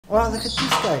Wow, look at this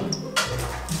guy.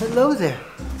 Hello there.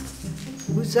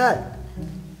 Who's that?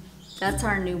 That's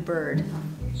our new bird.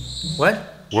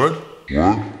 What? What?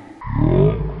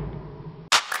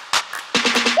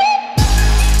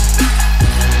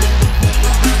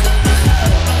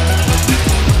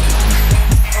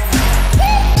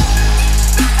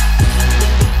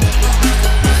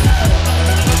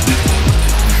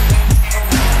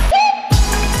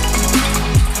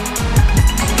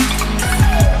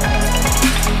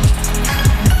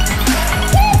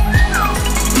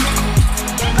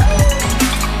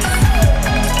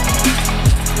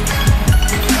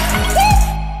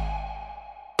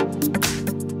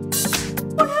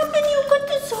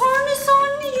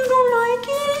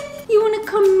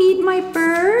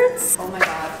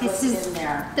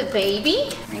 The baby?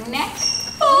 Ring neck?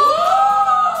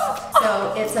 Oh!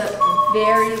 So it's a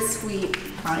very sweet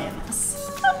lioness.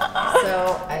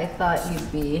 So I thought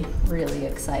you'd be really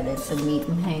excited to meet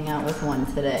and hang out with one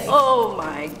today. Oh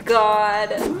my god.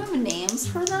 Do you have names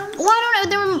for them? Well, I don't know.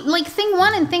 They were like thing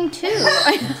 1 and thing 2.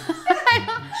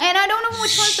 And I don't know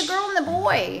which one's the girl and the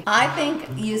boy. I think,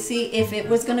 you see, if it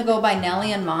was gonna go by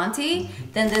Nellie and Monty,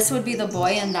 then this would be the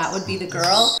boy and that would be the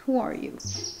girl. Who are you?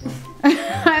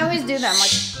 I always do that. I'm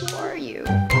like, who are you?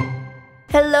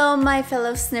 Hello, my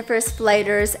fellow snippers,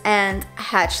 flighters, and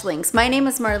hatchlings. My name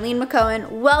is Marlene Macaw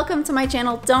and welcome to my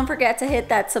channel. Don't forget to hit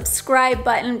that subscribe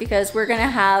button because we're gonna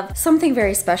have something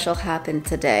very special happen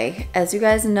today. As you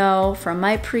guys know from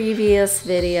my previous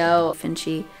video,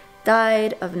 Finchie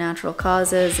died of natural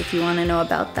causes. If you want to know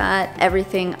about that,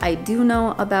 everything I do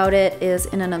know about it is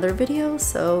in another video,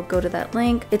 so go to that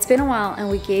link. It's been a while and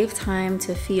we gave time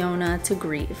to Fiona to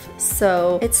grieve.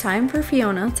 So it's time for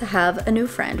Fiona to have a new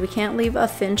friend. We can't leave a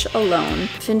Finch alone.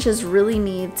 Finches really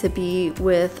need to be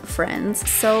with friends.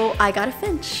 So I got a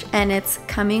Finch and it's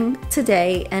coming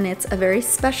today and it's a very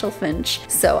special Finch.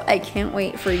 So I can't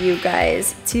wait for you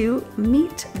guys to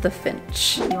meet the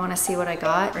Finch. You want to see what I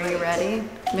got? Are you ready?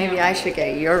 Maybe I should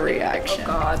get your reaction. Oh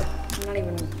god. I'm not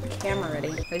even camera ready.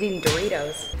 I was eating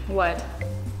Doritos. What?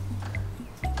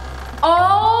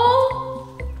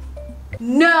 Oh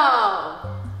no!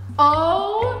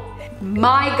 Oh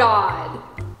my god!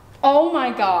 Oh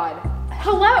my god!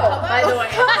 Hello! By the way.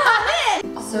 Come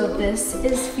on in! So this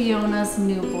is Fiona's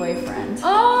new boyfriend.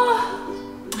 Oh!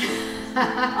 Oh,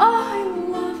 I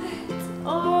love it.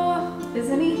 Oh,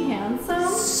 isn't he handsome?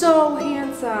 So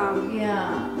handsome.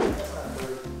 Yeah.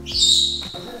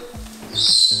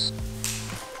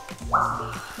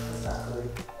 How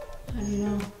do you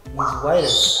know? He's whiter.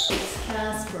 It's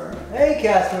Casper. Hey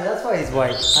Casper, that's why he's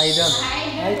white. How you doing? Hi.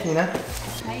 Hi Tina.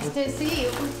 Nice to see you.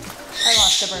 I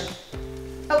lost the bird.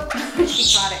 Oh, she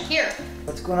caught it. Here.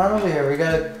 What's going on over here? We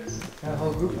got a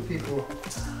whole group of people.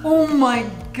 Oh my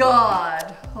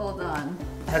god. Hold on.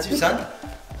 That's your son?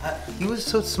 He was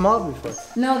so small before.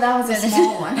 No, that was a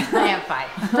small one. I have 5.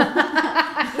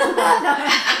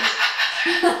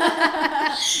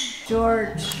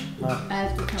 George, I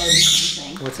have to tell you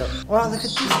something. What's up? Wow, look at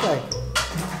this guy.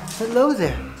 Hello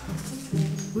there.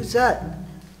 Who's that?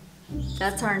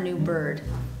 That's our new bird.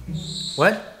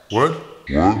 What? What?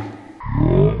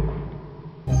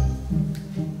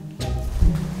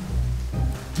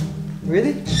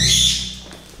 Really?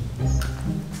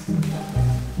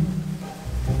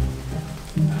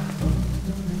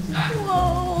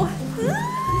 Whoa.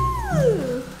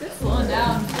 Good slowing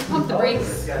down. Pump the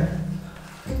brakes.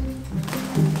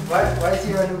 Why is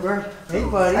he our new bird? Hey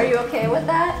buddy. Are you okay with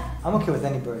that? I'm okay with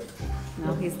any bird.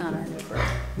 No, he's not our new bird.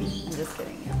 I'm just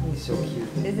kidding you. He's so cute.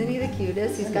 Isn't he the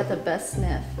cutest? He's got the best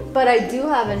sniff. But I do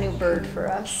have a new bird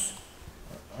for us.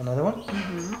 Another one?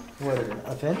 Mm-hmm. What is it?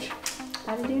 A finch?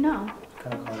 How did you know?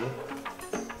 Kind of call it.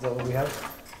 Is that what we have?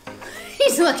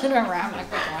 He's looking around like,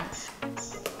 which one?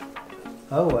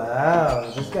 Oh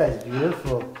wow, this guy's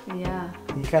beautiful. Yeah.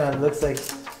 He kind of looks like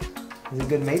he's a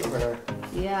good mate for her.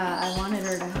 Yeah, I wanted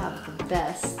her to have the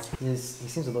best. He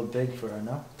seems a little big for her,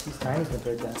 no? He's tiny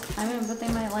compared to that. I mean, but they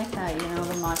might like that, you know,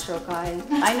 the macho guy.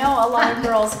 I know a lot of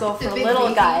girls go for big little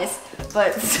baby. guys,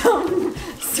 but some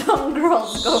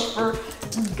girls go for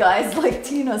guys like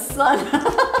Tina's son.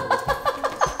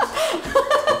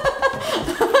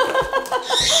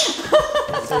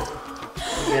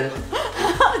 Get it?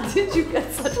 How did you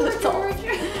get such a tall?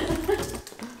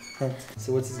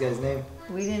 So what's this guy's name?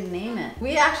 We didn't name it.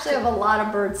 We actually have a lot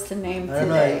of birds to name I don't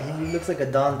today. know, he looks like a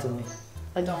Don to me.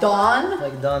 A Dawn?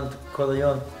 Like Don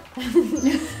Corleone.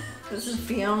 This is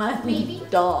Fiona and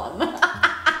Dawn.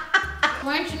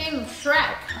 Why don't you name him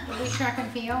Shrek? It'll be Shrek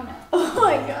and Fiona. Oh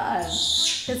my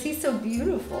gosh. Because he's so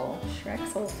beautiful.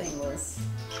 Shrek's whole thing was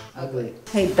Ugly.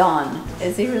 Hey, Don.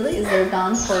 Is he really? Is there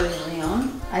Don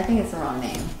Corleone? I think it's the wrong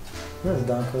name. No, it's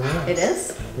Don Corleone. It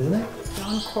is? Isn't it?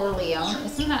 Don Corleone.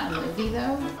 Isn't that a movie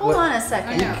though? Hold on a I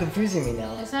second. know. You're confusing me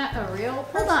now. Is that a real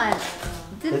Hold on.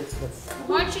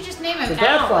 Why don't you just name him The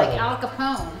Al, like Godfather. Al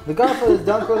Capone? The Godfather is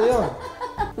Don Corleone.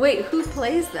 Wait, who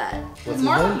plays that? What's his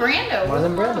Marlon name? Brando.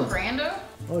 Marlon Brando. Brando?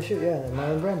 Oh shit, yeah,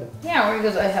 Marlon Brando. Yeah, where he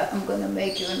goes, I'm gonna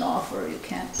make you an offer you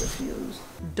can't refuse.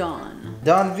 Don.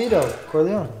 Don Vito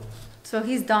Corleone. So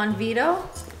he's Don Vito?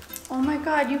 Oh my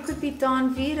god, you could be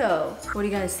Don Vito. What do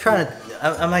you guys think? Trying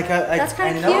to, I'm like, That's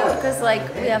kind I of know cute, it. because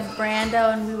like we have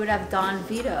Brando and we would have Don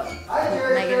Vito.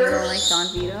 Megan, you don't like Don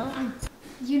Vito?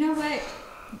 You know what?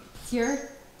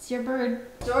 It's your bird.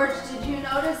 George, did you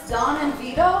notice Don and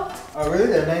Vito? Oh really?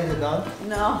 Their names are Don?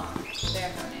 No. There's no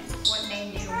name. What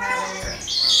name do you have in your...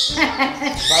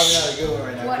 Probably not a good one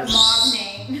right now. What 'cause- mob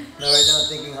name? No, right now I'm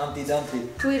thinking Humpty Dumpty.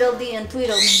 Tweedledee and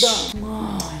Tweedledum.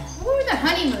 Who were the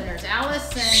honeymooners? Alice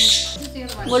and... Who's the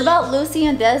other one? What about Lucy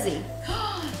and Desi?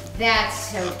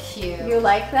 That's so cute. You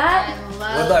like that? I What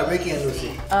love about Ricky and Lucy?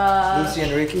 Lucy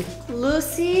and Ricky?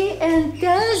 Lucy and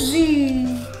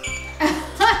Desi.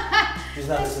 She's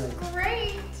not listening.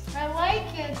 Great. I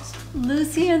like it.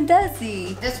 Lucy and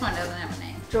Desi. This one doesn't have a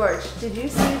name. George, did you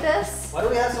see this? Why do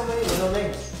we have so many with no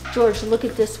names? George, look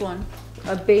at this one.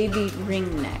 A baby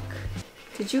ring neck.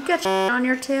 Did you get on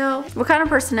your tail? What kind of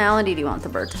personality do you want the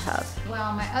bird to have?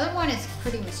 Well, my other one is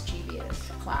pretty mischievous.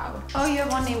 Cloud. Oh, you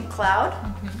have one named Cloud?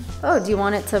 Oh, do you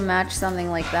want it to match something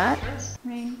like that?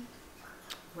 Rain.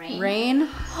 Rain?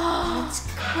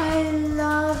 I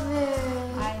love it.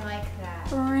 I like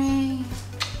that. Rain.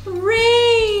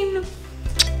 Rain!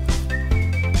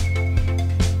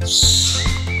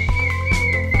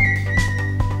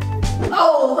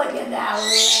 Oh, look at that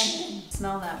rain.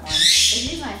 Smell that one. But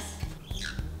he's nice.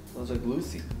 Those like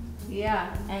Lucy.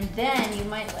 Yeah, and then you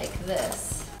might like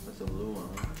this. That's a blue one.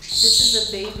 This is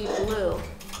a baby blue,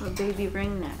 a baby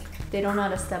ring neck. They don't know how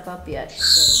to step up yet,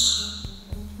 so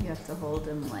you have to hold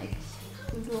him like.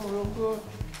 You're doing real good.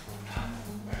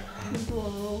 You're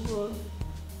doing real good.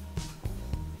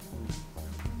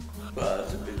 Wow,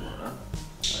 that's a big one, huh?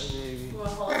 Hi, baby. You wanna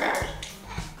hold that?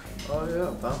 Oh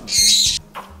yeah, bump.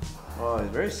 Oh,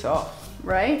 it's very soft.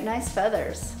 Right? Nice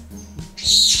feathers.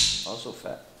 Also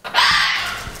fat.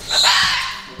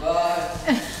 Goodbye.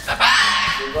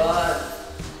 Goodbye.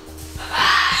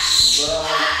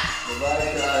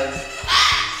 Goodbye, guys.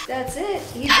 That's it.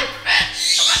 He's a...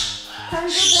 Time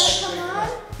to go bed, come on.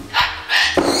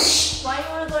 Why do you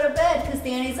want to go to bed? Because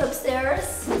Danny's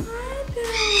upstairs?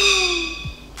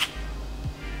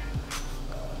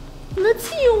 Let's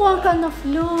see you walk on the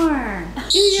floor.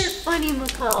 Do your funny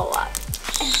Macaw walk.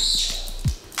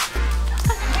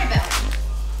 Hi, Belle.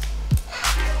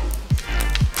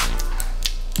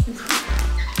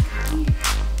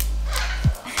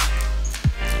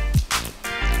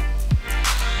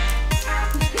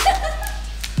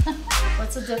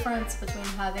 What's the difference between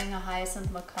having a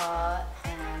hyacinth macaw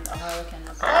and a harlequin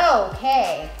macaw?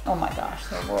 Okay. Oh my gosh,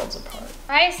 they're worlds apart.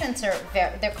 Hyacinths are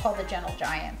they're called the gentle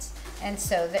giants. And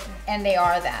so, and they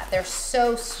are that. They're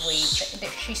so sweet.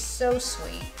 She's so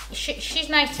sweet. She's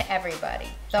nice to everybody.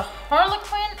 The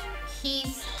Harlequin,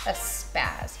 he's a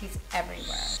spaz. He's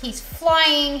everywhere. He's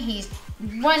flying, he's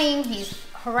running, he's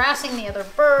harassing the other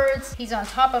birds. He's on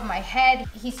top of my head.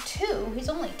 He's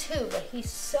only two, but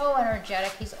he's so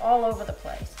energetic. He's all over the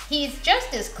place. He's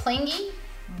just as clingy,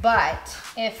 but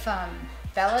if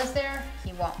Bella's there,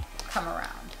 he won't come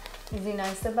around. Is he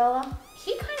nice to Bella?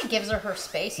 He kind of gives her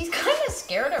space. He's kind of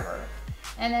scared of her.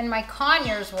 And then my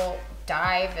conures will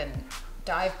dive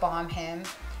bomb him.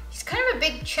 He's kind of a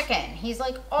big chicken. He's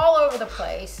like all over the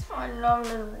place. I love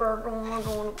this bird. Oh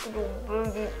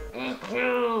my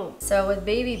God. So with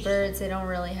baby birds, they don't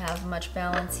really have much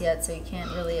balance yet, so you can't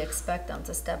really expect them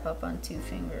to step up on 2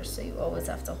 fingers, so you always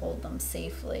have to hold them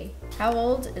safely. How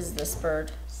old is this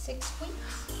bird? 6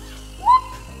 weeks.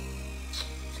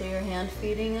 So you're hand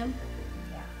feeding him?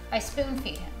 Yeah. I spoon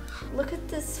feed him. Look at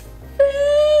this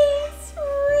face,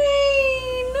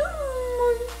 Rain. Oh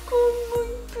my God,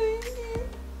 my baby.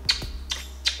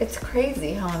 It's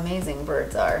crazy how amazing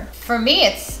birds are. For me,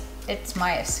 it's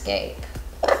my escape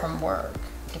from work.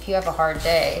 If you have a hard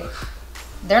day,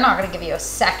 they're not gonna give you a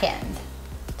second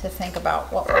to think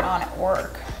about what went on at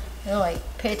work. They're like,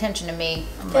 pay attention to me.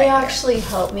 I'm They right actually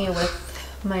help me with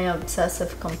my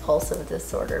obsessive compulsive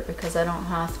disorder because I don't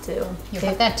have to. You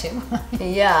have that too.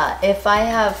 Yeah, if I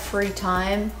have free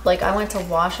time, like I went to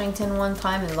Washington one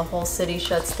time and the whole city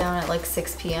shuts down at like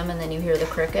 6 p.m. and then you hear the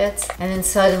crickets and then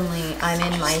suddenly I'm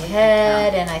in my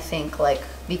head and I think like,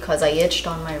 because I itched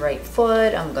on my right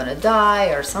foot, I'm gonna die,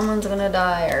 or someone's gonna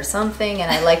die, or something,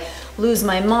 and I like lose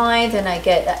my mind, and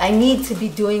I need to be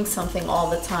doing something all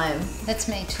the time. That's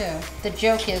me too. The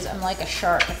joke is I'm like a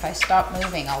shark. If I stop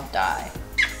moving, I'll die.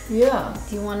 Yeah.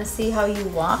 Do you want to see how you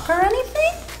walk or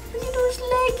anything? Look at those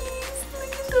leggies.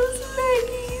 Look at those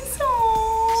leggies.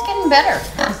 Aww. It's getting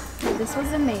better. This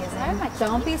was amazing.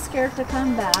 Don't be scared to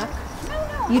come back.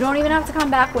 You don't even have to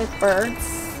come back with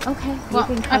birds. Okay, Well,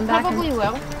 you can come I back. probably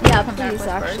will. Yeah, come back please, with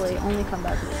actually. Only come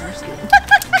back with your ski.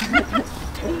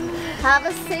 Have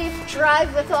a safe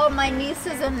drive with all my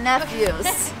nieces and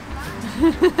nephews.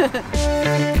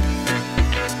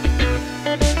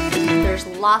 There's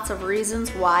lots of reasons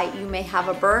why you may have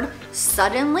a bird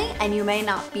suddenly and you may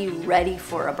not be ready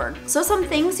for a bird. So some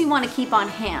things you want to keep on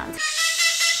hand.